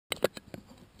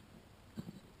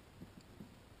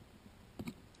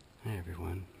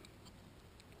everyone.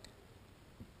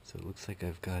 So it looks like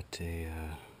I've got a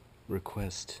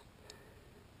request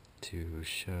to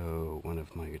show one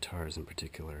of my guitars in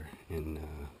particular in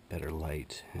better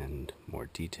light and more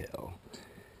detail.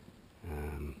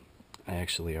 I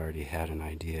actually already had an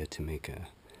idea to make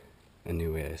a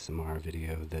new ASMR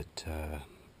video that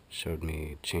showed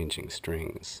me changing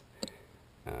strings.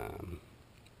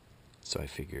 So I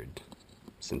figured,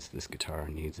 since this guitar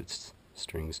needs its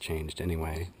strings changed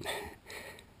anyway,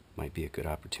 might be a good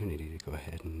opportunity to go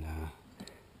ahead and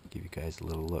give you guys a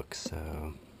little look.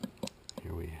 So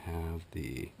here we have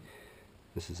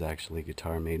this is actually a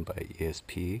guitar made by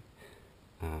ESP.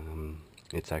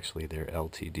 It's actually their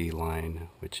LTD line,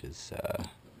 which is, I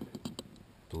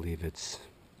believe it's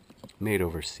made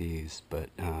overseas, but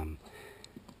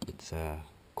it's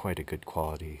quite a good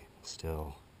quality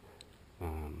still,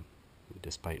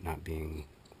 despite not being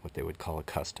what they would call a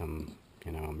custom,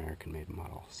 American-made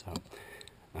model. So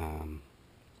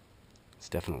it's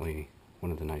definitely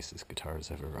one of the nicest guitars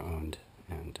I've ever owned,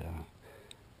 and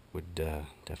would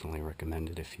definitely recommend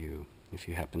it if you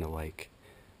happen to like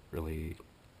really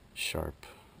sharp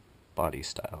body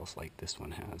styles like this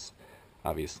one has.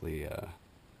 Obviously,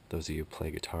 those of you who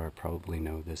play guitar probably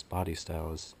know this body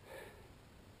style is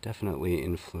definitely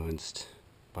influenced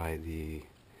by the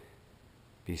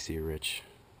BC Rich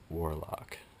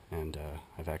Warlock, and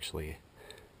I've actually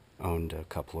owned a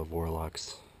couple of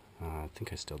Warlocks. I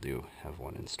think I still do have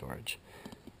one in storage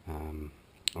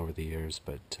over the years,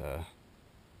 but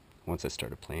once I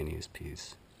started playing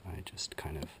ESPs, I just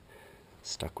kind of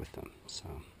stuck with them.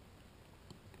 So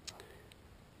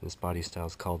this body style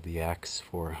is called the Axe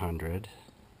 400.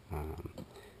 It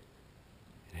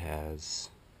has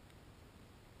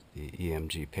the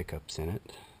EMG pickups in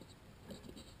it,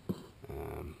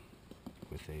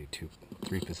 with a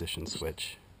 3-position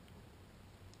switch,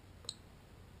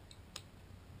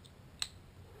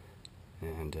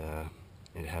 and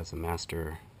it has a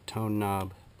master tone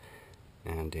knob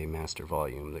and a master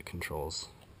volume that controls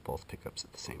both pickups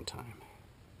at the same time.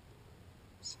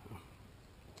 So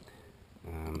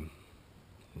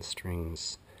the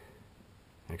strings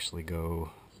actually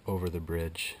go over the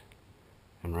bridge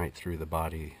and right through the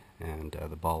body, and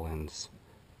the ball ends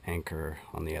anchor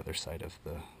on the other side of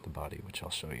the body, which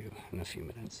I'll show you in a few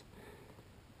minutes.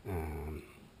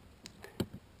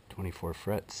 24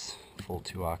 frets, full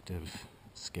 2-octave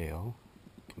scale.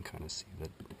 You can kind of see that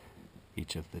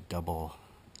each of the double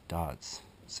dots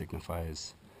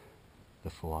signifies the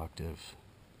full octave,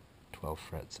 12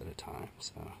 frets at a time.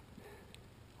 So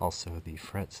also the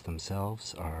frets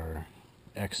themselves are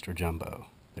extra jumbo.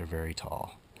 They're very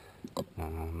tall.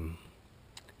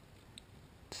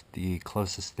 It's the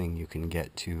closest thing you can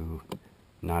get to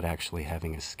not actually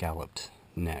having a scalloped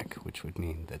neck, which would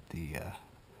mean that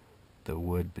the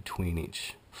wood between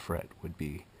each fret would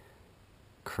be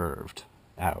curved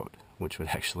out, which would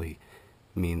actually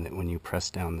mean that when you press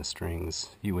down the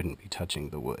strings, you wouldn't be touching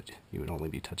the wood. You would only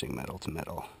be touching metal to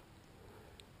metal.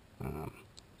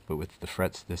 But with the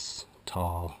frets this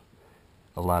tall,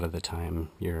 a lot of the time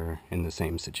you're in the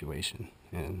same situation,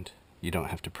 and you don't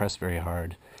have to press very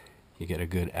hard. You get a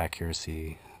good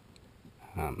accuracy,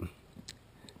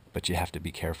 but you have to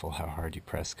be careful how hard you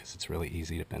press, because it's really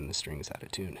easy to bend the strings out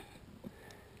of tune.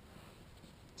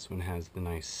 This one has the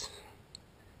nice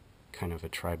kind of a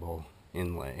tribal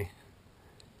inlay,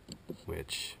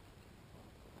 which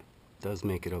does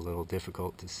make it a little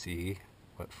difficult to see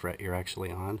what fret you're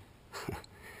actually on.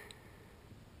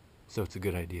 So it's a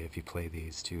good idea if you play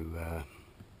these to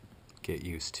get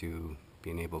used to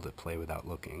being able to play without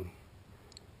looking.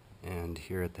 And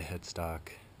here at the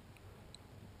headstock,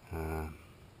 I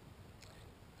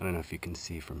don't know if you can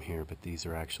see from here, but these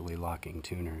are actually locking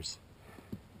tuners.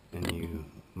 And you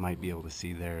might be able to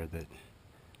see there that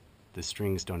the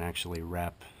strings don't actually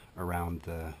wrap around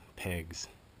the pegs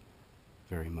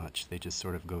very much. They just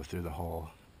sort of go through the hole,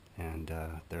 and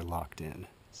they're locked in.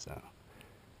 So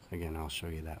again, I'll show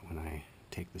you that when I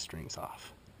take the strings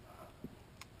off.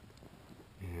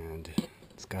 And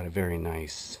it's got a very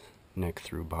nice neck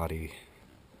through body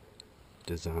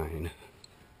design,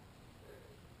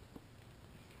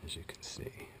 as you can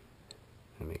see.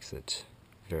 That makes it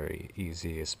very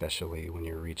easy, especially when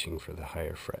you're reaching for the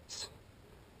higher frets.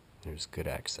 There's good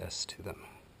access to them.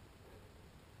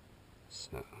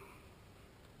 So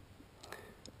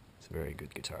it's a very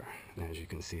good guitar. And as you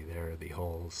can see, there are the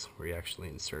holes where you actually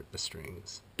insert the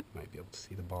strings. You might be able to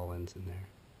see the ball ends in there.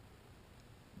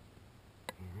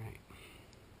 All right.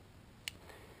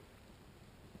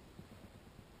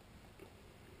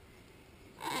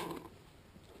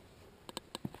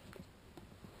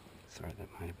 Sorry, that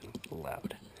might have been a little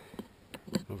loud.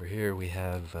 Over here we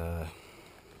have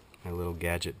my little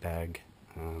gadget bag.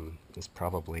 It's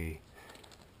probably,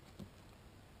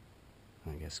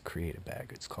 I guess, Create a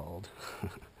Bag it's called.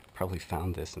 Probably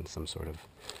found this in some sort of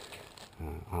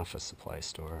office supply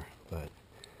store, but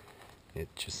it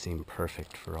just seemed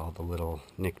perfect for all the little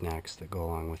knickknacks that go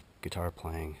along with guitar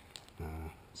playing.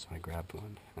 So I grabbed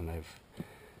one, and I've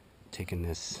taken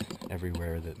this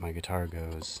everywhere that my guitar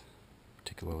goes,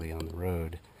 particularly on the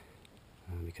road,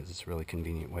 because it's a really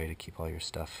convenient way to keep all your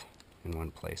stuff in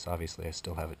one place. Obviously, I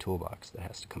still have a toolbox that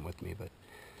has to come with me, but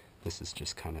this is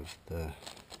just kind of the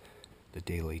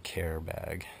daily care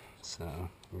bag. So I'm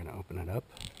going to open it up.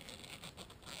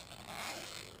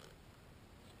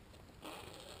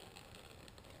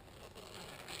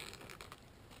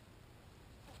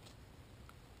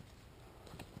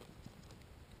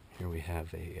 Here we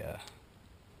have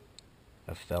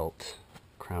a felt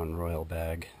Crown Royal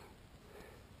bag,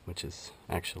 which is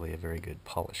actually a very good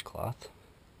polish cloth.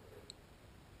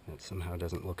 It somehow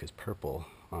doesn't look as purple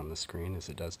on the screen as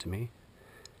it does to me.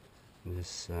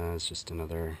 This is just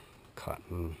another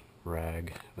cotton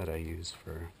rag that I use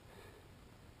for,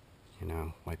 you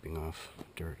know, wiping off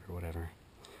dirt or whatever.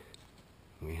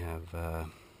 We have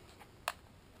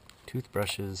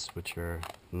toothbrushes, which are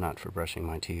not for brushing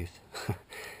my teeth.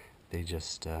 They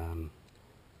just are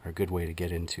a good way to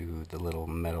get into the little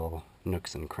metal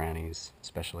nooks and crannies,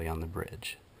 especially on the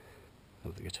bridge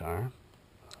of the guitar.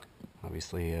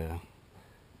 Obviously a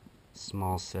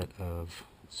small set of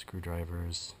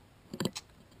screwdrivers,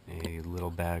 a little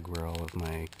bag where all of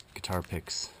my guitar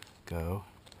picks go,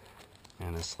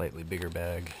 and a slightly bigger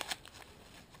bag,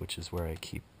 which is where I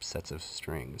keep sets of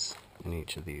strings, and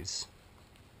each of these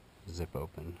zip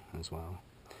open as well.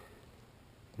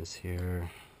 This here,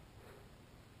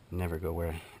 never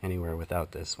go anywhere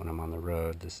without this when I'm on the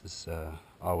road. This is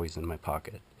always in my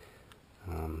pocket.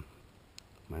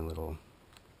 My little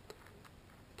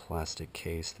plastic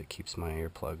case that keeps my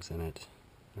earplugs in it,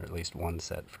 or at least one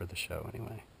set for the show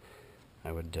anyway.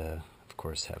 I would, of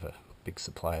course, have a big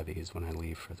supply of these when I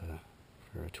leave for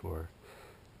a tour,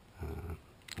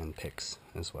 and picks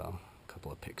as well. A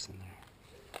couple of picks in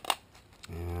there,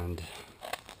 and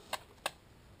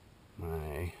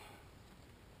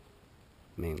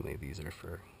mainly these are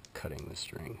for cutting the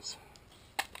strings.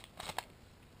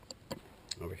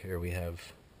 Over here we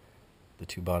have the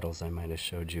two bottles I might have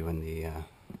showed you in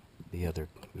the other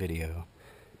video.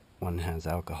 One has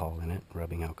alcohol in it,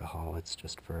 rubbing alcohol. It's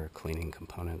just for cleaning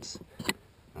components.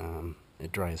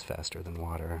 It dries faster than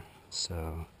water,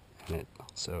 and it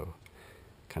also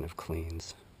kind of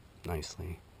cleans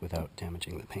nicely without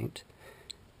damaging the paint.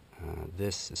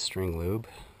 This is string lube,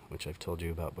 which I've told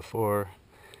you about before.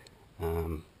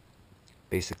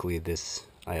 Basically this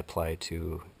I apply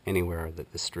to anywhere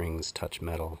that the strings touch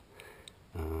metal.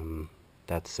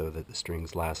 That's so that the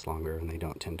strings last longer and they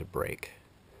don't tend to break.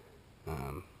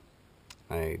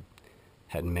 I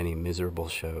had many miserable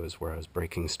shows where I was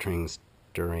breaking strings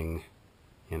during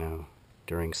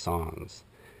songs,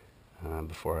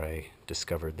 before I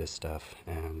discovered this stuff.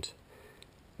 And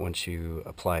once you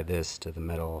apply this to the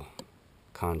metal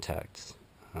contacts,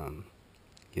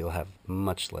 you'll have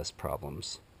much less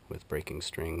problems with breaking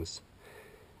strings,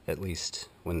 at least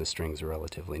when the strings are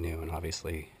relatively new. And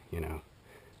obviously,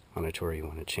 on a tour you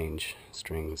want to change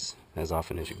strings as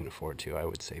often as you can afford to. I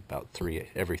would say about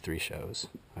every 3 shows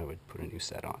I would put a new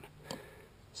set on.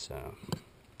 So,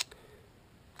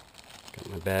 got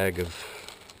my bag of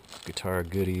guitar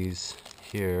goodies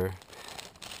here.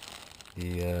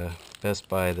 The Best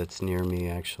Buy that's near me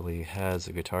actually has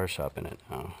a guitar shop in it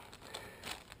now.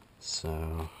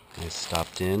 So I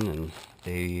stopped in and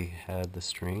they had the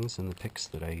strings and the picks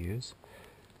that I use.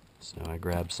 So I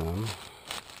grabbed some.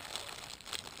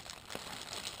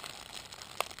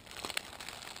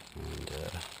 And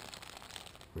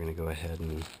we're going to go ahead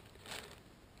and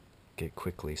get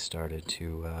quickly started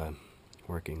to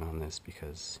working on this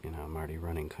because, I'm already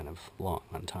running kind of long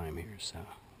on time here. So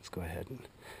let's go ahead and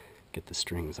get the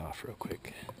strings off real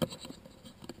quick.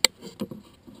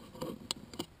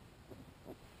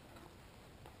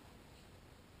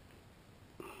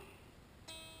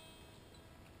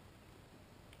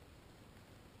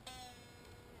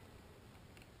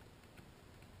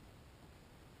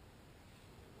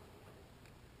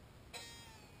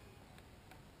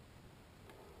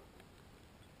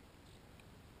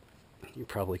 You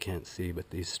probably can't see, but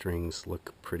these strings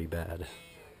look pretty bad.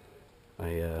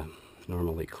 I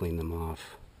normally clean them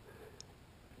off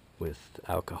with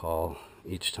alcohol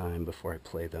each time before I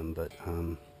play them, but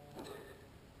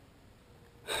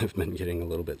I've been getting a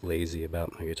little bit lazy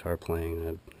about my guitar playing.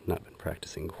 I've not been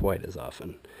practicing quite as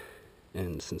often.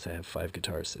 And since I have 5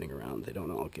 guitars sitting around, they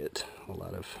don't all get a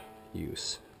lot of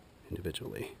use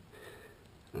individually.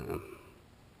 I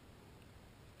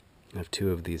have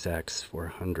 2 of these Axe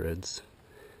 400s.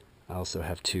 I also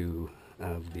have 2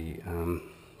 of the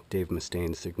Dave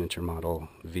Mustaine signature model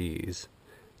V's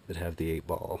that have the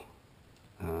 8-ball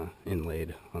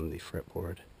inlaid on the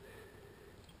fretboard.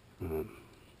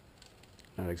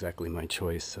 Not exactly my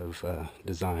choice of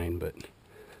design, but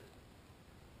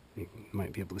you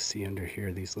might be able to see under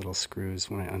here these little screws.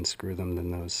 When I unscrew them,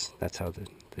 then that's how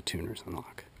the tuners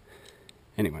unlock.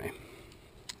 Anyway,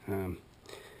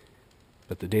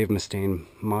 but the Dave Mustaine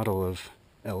model of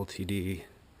LTD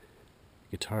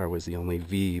guitar was the only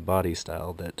V body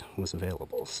style that was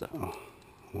available, so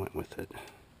I went with it.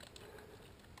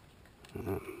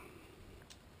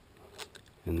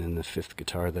 And then the 5th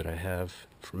guitar that I have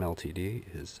from LTD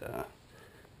is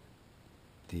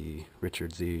the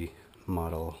Richard Z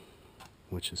model,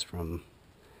 which is from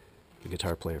the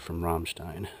guitar player from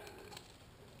Rammstein.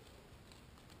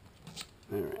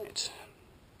 All right.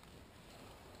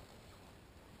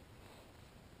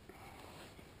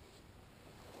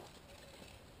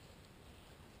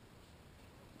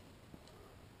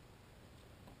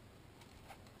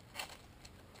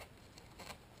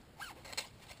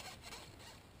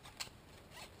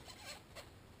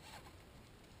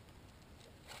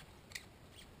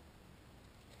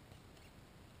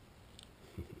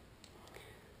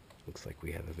 Looks like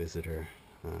we have a visitor.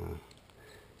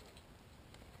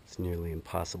 It's nearly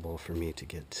impossible for me to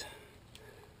get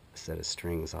a set of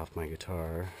strings off my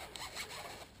guitar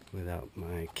without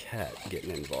my cat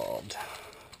getting involved,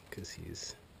 because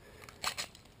he's,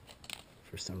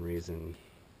 for some reason,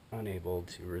 unable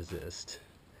to resist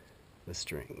the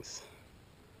strings.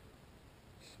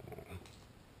 So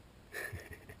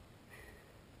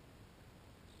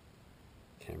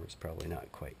camera's probably not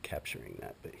quite capturing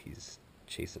that, but he's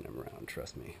chasing him around,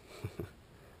 trust me.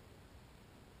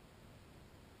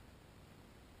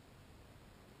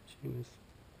 Seamus.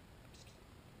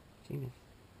 Seamus.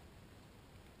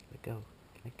 Let go.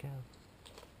 Let go.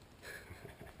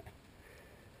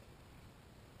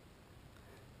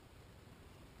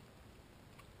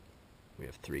 We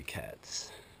have 3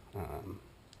 cats.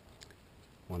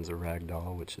 One's a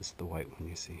ragdoll, which is the white one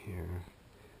you see here.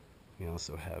 We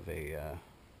also have a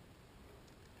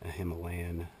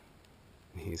Himalayan.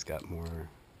 He's got more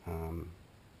kind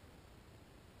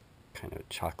of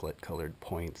chocolate-colored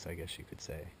points, I guess you could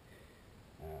say.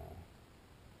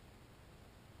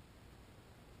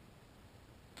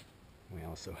 We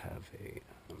also have a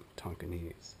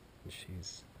Tonkinese, and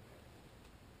she's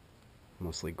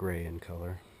mostly gray in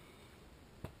color.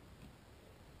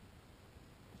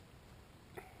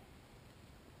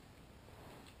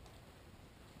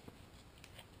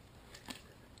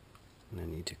 And I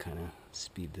need to kind of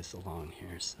speed this along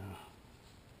here, so.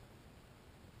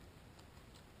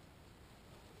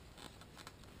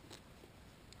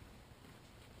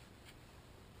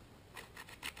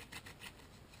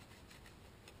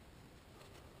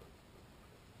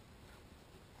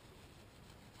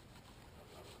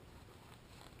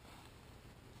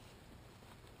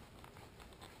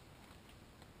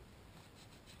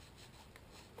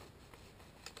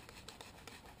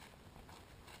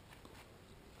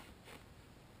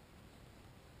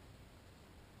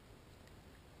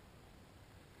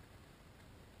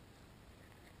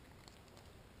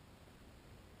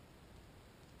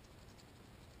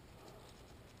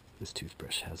 This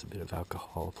toothbrush has a bit of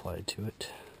alcohol applied to it.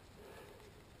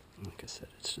 Like I said,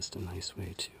 it's just a nice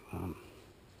way to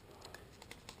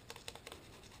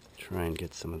try and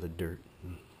get some of the dirt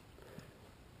and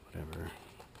whatever,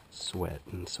 sweat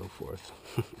and so forth.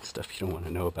 Stuff you don't want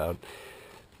to know about.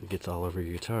 It gets all over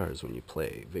your guitars when you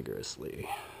play vigorously.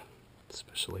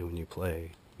 Especially when you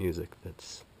play music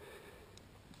that's,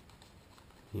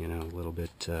 you know, a little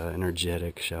bit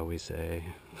energetic, shall we say.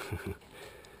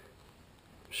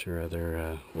 I'm sure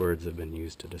other words have been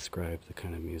used to describe the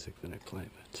kind of music that I play,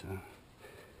 but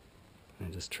I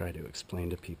just try to explain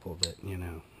to people that, you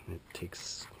know, it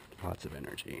takes lots of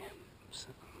energy. So.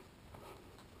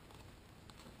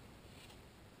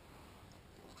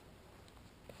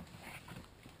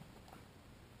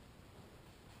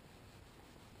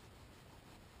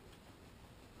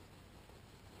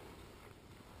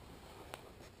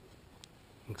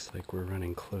 Looks like we're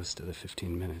running close to the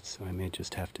 15 minutes, so I may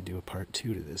just have to do a part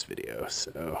 2 to this video,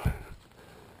 so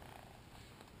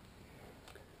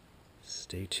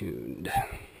stay tuned,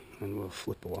 and we'll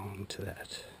flip along to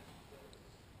that.